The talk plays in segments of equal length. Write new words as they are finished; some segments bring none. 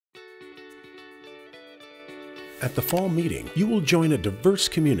At the Fall Meeting, you will join a diverse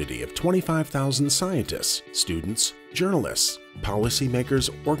community of 25,000 scientists, students, journalists,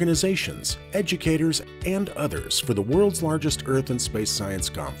 policymakers, organizations, educators, and others for the world's largest Earth and Space Science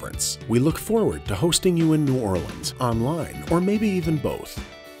Conference. We look forward to hosting you in New Orleans, online, or maybe even both.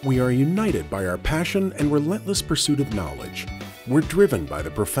 We are united by our passion and relentless pursuit of knowledge. We're driven by the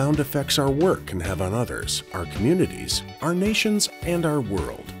profound effects our work can have on others, our communities, our nations, and our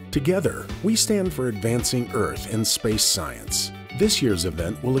world. Together, we stand for advancing Earth and space science. This year's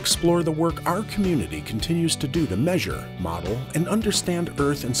event will explore the work our community continues to do to measure, model, and understand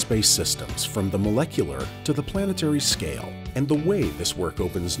Earth and space systems from the molecular to the planetary scale, and the way this work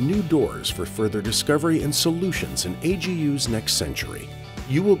opens new doors for further discovery and solutions in AGU's next century.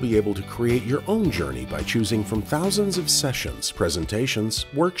 You will be able to create your own journey by choosing from thousands of sessions, presentations,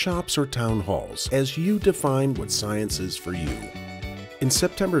 workshops, or town halls as you define what science is for you. In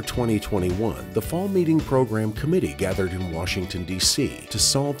September 2021, the Fall Meeting Program Committee gathered in Washington, D.C. to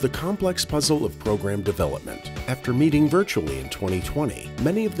solve the complex puzzle of program development. After meeting virtually in 2020,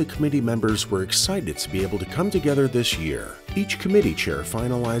 many of the committee members were excited to be able to come together this year. Each committee chair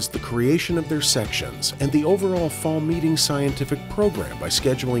finalized the creation of their sections and the overall Fall Meeting scientific program by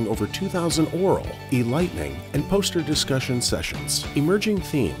scheduling over 2,000 oral, e-lightning, and poster discussion sessions. Emerging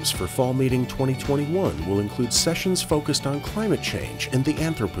themes for Fall Meeting 2021 will include sessions focused on climate change and the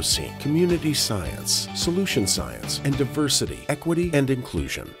Anthropocene, community science, solution science, and diversity, equity, and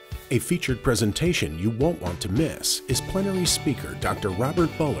inclusion. A featured presentation you won't want to miss is plenary speaker Dr. Robert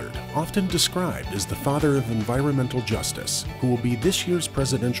Bullard, often described as the father of environmental justice, who will be this year's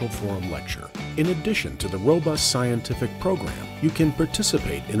Presidential Forum lecture. In addition to the robust scientific program, you can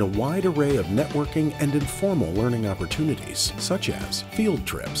participate in a wide array of networking and informal learning opportunities, such as field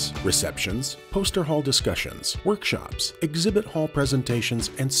trips, receptions, poster hall discussions, workshops, exhibit hall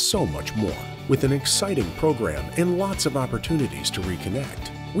presentations, and so much more. With an exciting program and lots of opportunities to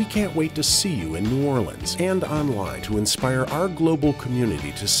reconnect, we can't wait to see you in New Orleans and online to inspire our global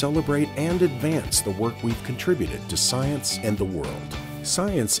community to celebrate and advance the work we've contributed to science and the world.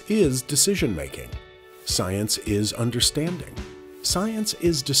 Science is decision-making. Science is understanding. Science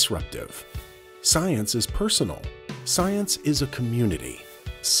is disruptive. Science is personal. Science is a community.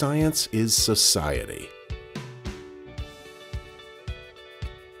 Science is society.